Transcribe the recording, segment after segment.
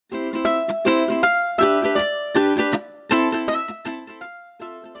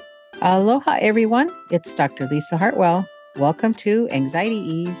Aloha, everyone. It's Dr. Lisa Hartwell. Welcome to Anxiety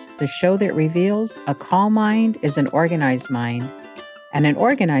Ease, the show that reveals a calm mind is an organized mind, and an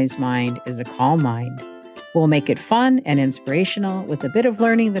organized mind is a calm mind. We'll make it fun and inspirational with a bit of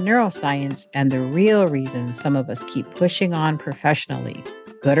learning the neuroscience and the real reason some of us keep pushing on professionally,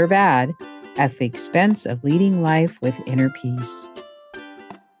 good or bad, at the expense of leading life with inner peace.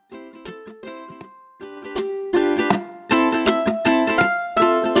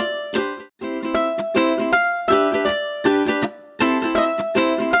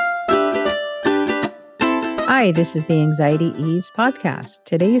 Hi, this is the Anxiety Ease podcast.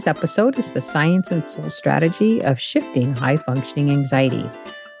 Today's episode is the science and soul strategy of shifting high-functioning anxiety.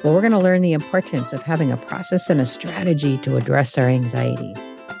 Well, we're going to learn the importance of having a process and a strategy to address our anxiety.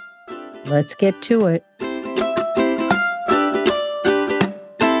 Let's get to it.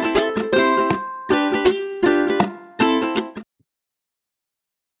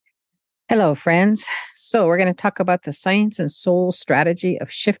 Hello, friends. So we're going to talk about the science and soul strategy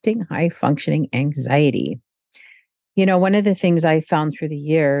of shifting high-functioning anxiety. You know, one of the things I found through the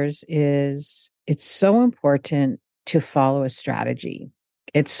years is it's so important to follow a strategy.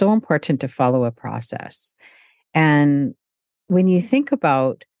 It's so important to follow a process. And when you think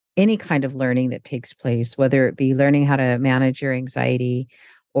about any kind of learning that takes place, whether it be learning how to manage your anxiety,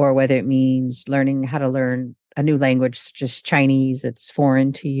 or whether it means learning how to learn a new language, such as Chinese that's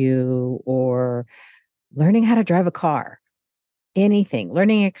foreign to you, or learning how to drive a car, anything,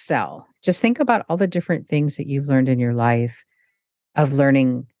 learning Excel. Just think about all the different things that you've learned in your life of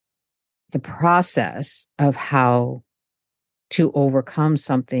learning the process of how to overcome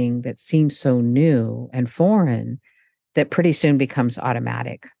something that seems so new and foreign that pretty soon becomes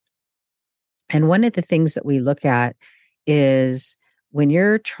automatic. And one of the things that we look at is when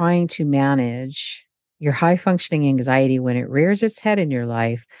you're trying to manage your high functioning anxiety, when it rears its head in your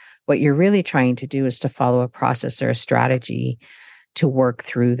life, what you're really trying to do is to follow a process or a strategy to work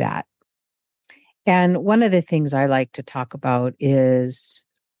through that. And one of the things I like to talk about is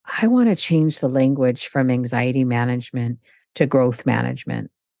I want to change the language from anxiety management to growth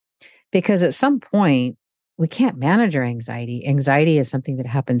management. Because at some point, we can't manage our anxiety. Anxiety is something that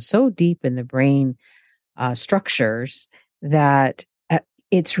happens so deep in the brain structures that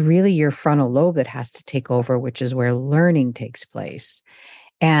it's really your frontal lobe that has to take over, which is where learning takes place.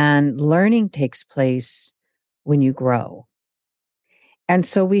 And learning takes place when you grow. And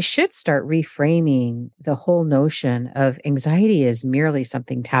so we should start reframing the whole notion of anxiety as merely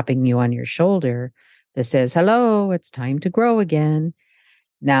something tapping you on your shoulder that says, hello, it's time to grow again.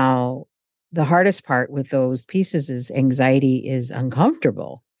 Now, the hardest part with those pieces is anxiety is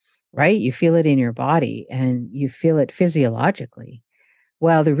uncomfortable, right? You feel it in your body and you feel it physiologically.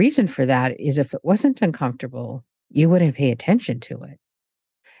 Well, the reason for that is if it wasn't uncomfortable, you wouldn't pay attention to it.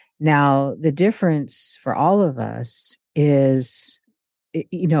 Now, the difference for all of us is,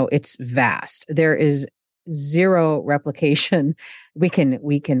 it's vast. There is zero replication. We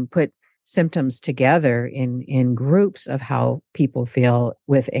can put symptoms together in groups of how people feel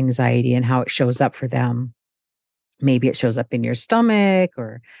with anxiety and how it shows up for them. Maybe it shows up in your stomach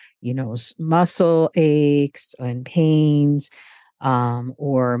or, muscle aches and pains,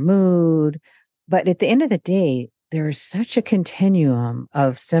 or mood. But at the end of the day, there's such a continuum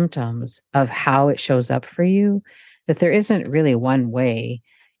of symptoms of how it shows up for you that there isn't really one way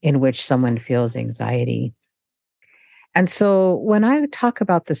in which someone feels anxiety. And so when I talk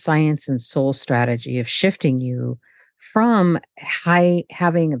about the science and soul strategy of shifting you from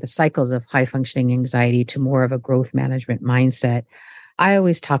having the cycles of high functioning anxiety to more of a growth management mindset, I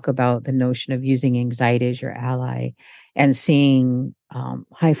always talk about the notion of using anxiety as your ally and seeing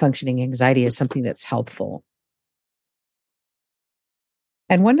high functioning anxiety as something that's helpful.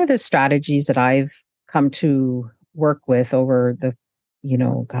 And one of the strategies that I've come to work with over the,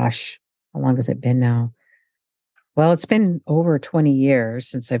 how long has it been now? Well, it's been over 20 years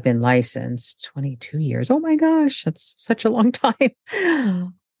since I've been licensed, 22 years. Oh my gosh, that's such a long time.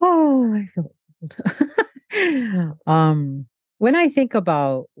 Oh, I feel old. When I think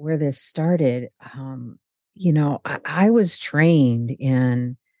about where this started, I was trained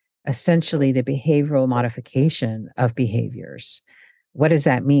in essentially the behavioral modification of behaviors. What does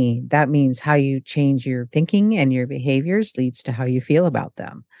that mean? That means how you change your thinking and your behaviors leads to how you feel about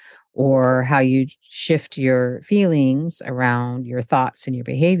them, or how you shift your feelings around your thoughts and your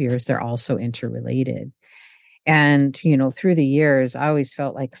behaviors. They're also interrelated. And, through the years, I always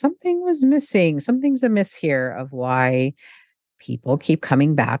felt like something was missing. Something's amiss here of why people keep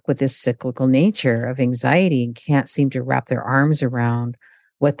coming back with this cyclical nature of anxiety and can't seem to wrap their arms around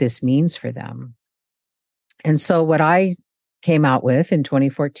what this means for them. And so what I came out with in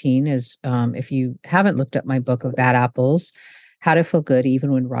 2014 is, if you haven't looked up my book of Bad Apples, How to Feel Good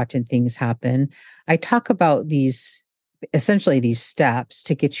Even When Rotten Things Happen, I talk about essentially these steps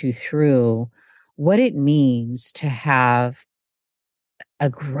to get you through what it means to have a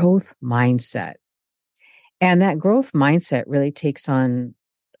growth mindset. And that growth mindset really takes on,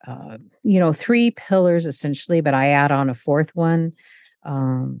 three pillars essentially, but I add on a fourth one,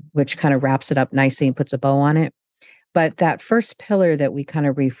 which kind of wraps it up nicely and puts a bow on it. But that first pillar that we kind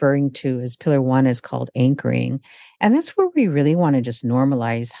of referring to as pillar one is called anchoring. And that's where we really want to just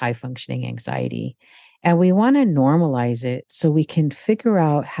normalize high functioning anxiety. And we want to normalize it so we can figure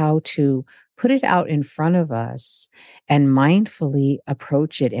out how to put it out in front of us and mindfully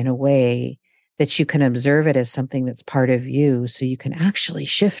approach it in a way that you can observe it as something that's part of you so you can actually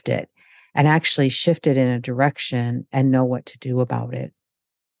shift it and actually shift it in a direction and know what to do about it.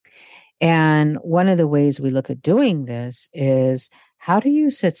 And one of the ways we look at doing this is how do you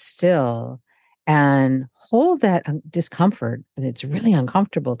sit still and hold that discomfort? It's really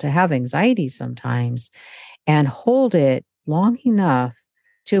uncomfortable to have anxiety sometimes, and hold it long enough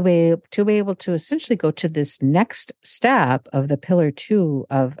to be able to essentially go to this next step of the pillar two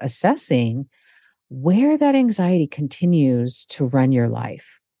of assessing where that anxiety continues to run your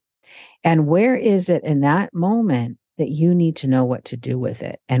life. And where is it in that moment that you need to know what to do with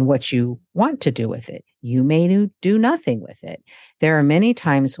it and what you want to do with it? You may do nothing with it. There are many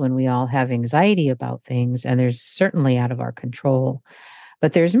times when we all have anxiety about things, and there's certainly out of our control,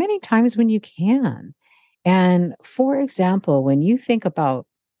 but there's many times when you can. And for example, when you think about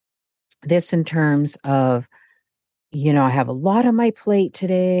this in terms of, I have a lot on my plate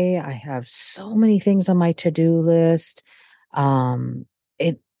today. I have so many things on my to-do list.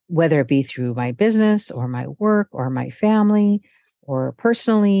 It Whether it be through my business or my work or my family or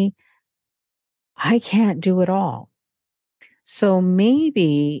personally, I can't do it all. So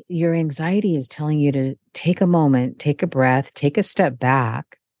maybe your anxiety is telling you to take a moment, take a breath, take a step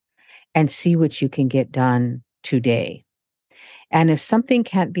back and see what you can get done today. And if something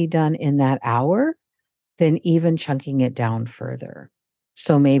can't be done in that hour, then even chunking it down further.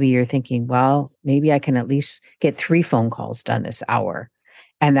 So maybe you're thinking, well, maybe I can at least get 3 phone calls done this hour.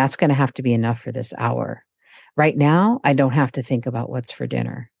 And that's going to have to be enough for this hour. Right now, I don't have to think about what's for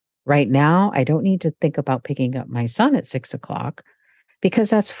dinner. Right now, I don't need to think about picking up my son at 6 o'clock because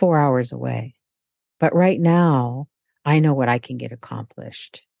that's 4 hours away. But right now, I know what I can get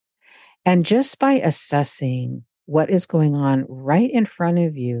accomplished. And just by assessing what is going on right in front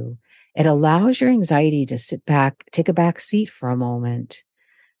of you, it allows your anxiety to sit back, take a back seat for a moment,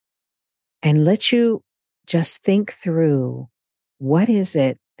 and let you just think through what is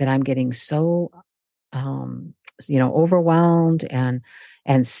it that I'm getting so overwhelmed and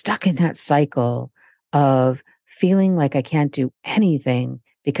stuck in that cycle of feeling like I can't do anything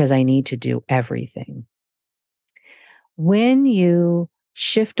because I need to do everything. When you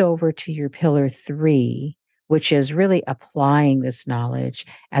shift over to your pillar three, which is really applying this knowledge,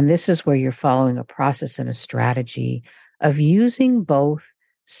 and this is where you're following a process and a strategy of using both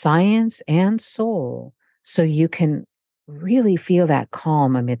science and soul so you can really feel that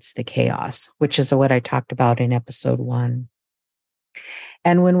calm amidst the chaos, which is what I talked about in episode 1.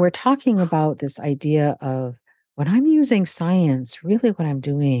 And when we're talking about this idea of when I'm using science, really what I'm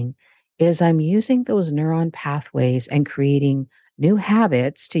doing is I'm using those neuron pathways and creating new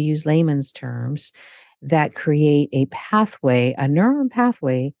habits, to use layman's terms, that create a pathway, a neuron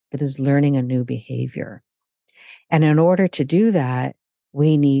pathway that is learning a new behavior. And in order to do that,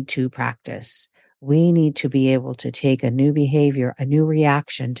 we need to practice. We need to be able to take a new behavior, a new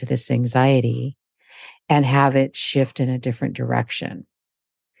reaction to this anxiety, and have it shift in a different direction.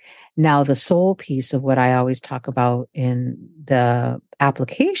 Now, the soul piece of what I always talk about in the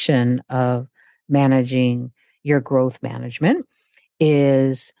application of managing your growth management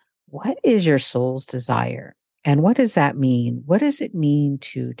is, what is your soul's desire? And what does that mean? What does it mean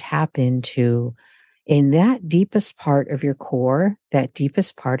to tap into, in that deepest part of your core, that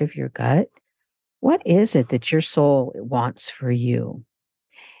deepest part of your gut? What is it that your soul wants for you?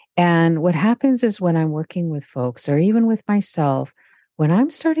 And what happens is when I'm working with folks, or even with myself, when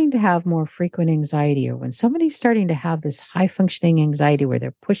I'm starting to have more frequent anxiety, or when somebody's starting to have this high functioning anxiety where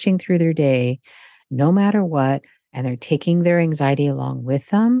they're pushing through their day, no matter what, and they're taking their anxiety along with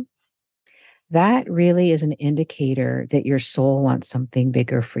them, that really is an indicator that your soul wants something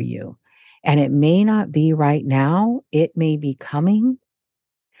bigger for you. And it may not be right now, it may be coming,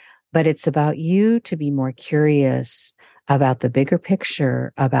 but it's about you to be more curious about the bigger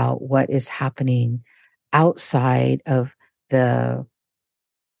picture, about what is happening outside of the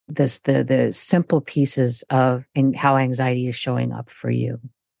the simple pieces of how anxiety is showing up for you.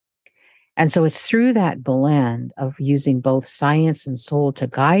 And so it's through that blend of using both science and soul to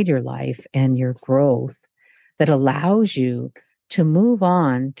guide your life and your growth that allows you to move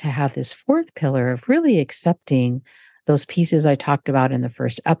on to have this fourth pillar of really accepting those pieces I talked about in the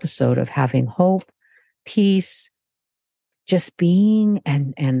first episode of having hope, peace, just being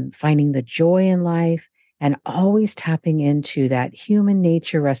and finding the joy in life, and always tapping into that human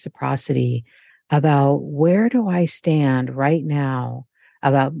nature reciprocity about where do I stand right now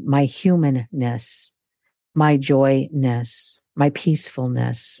about my humanness, my joyness, my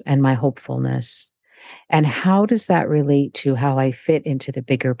peacefulness, and my hopefulness. And how does that relate to how I fit into the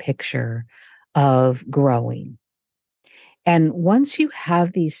bigger picture of growing? And once you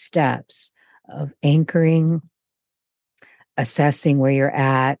have these steps of anchoring, assessing where you're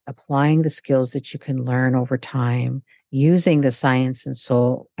at, applying the skills that you can learn over time, using the science and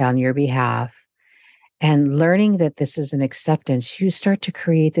soul on your behalf, and learning that this is an acceptance, you start to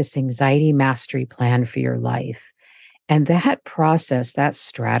create this anxiety mastery plan for your life. And that process, that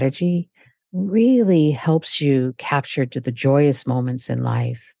strategy, really helps you capture to the joyous moments in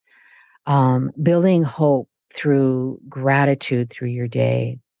life, building hope through gratitude through your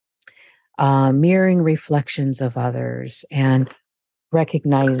day, mirroring reflections of others, and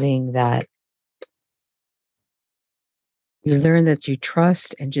recognizing that you learn that you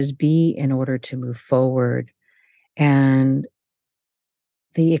trust and just be in order to move forward. And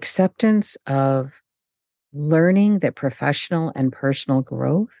the acceptance of learning that professional and personal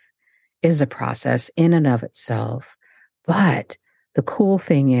growth is a process in and of itself. But the cool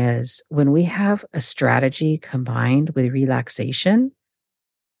thing is when we have a strategy combined with relaxation,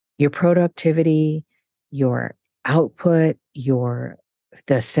 your productivity, your output,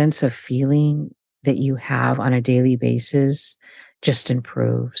 the sense of feeling that you have on a daily basis just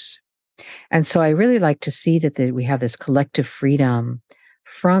improves. And so I really like to see that we have this collective freedom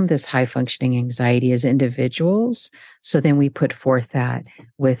from this high functioning anxiety as individuals. So then we put forth that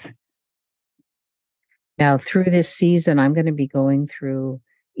with now through this season, I'm going to be going through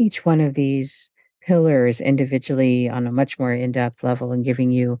each one of these pillars individually on a much more in-depth level and giving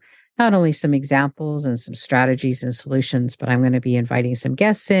you not only some examples and some strategies and solutions, but I'm going to be inviting some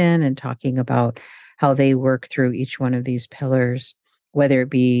guests in and talking about how they work through each one of these pillars, whether it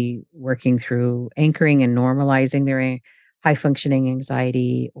be working through anchoring and normalizing their high functioning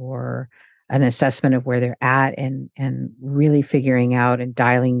anxiety, or an assessment of where they're at and really figuring out and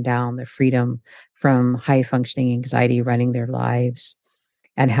dialing down the freedom from high functioning anxiety running their lives,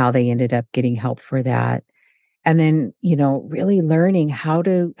 and how they ended up getting help for that. And then, really learning how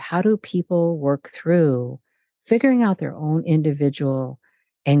do people work through figuring out their own individual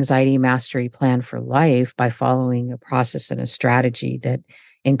anxiety mastery plan for life by following a process and a strategy that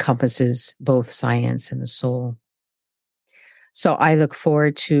encompasses both science and the soul. So I look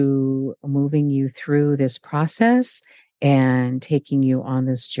forward to moving you through this process and taking you on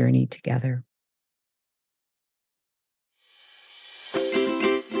this journey together.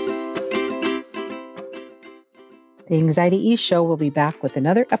 The Anxiety Ease Show will be back with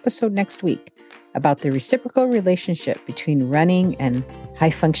another episode next week about the reciprocal relationship between running and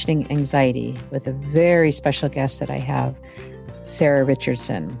high-functioning anxiety with a very special guest that I have, Sarah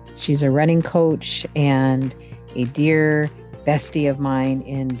Richardson. She's a running coach and a dear bestie of mine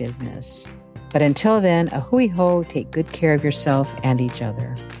in business. But until then, a hui ho, take good care of yourself and each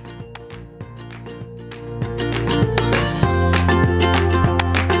other.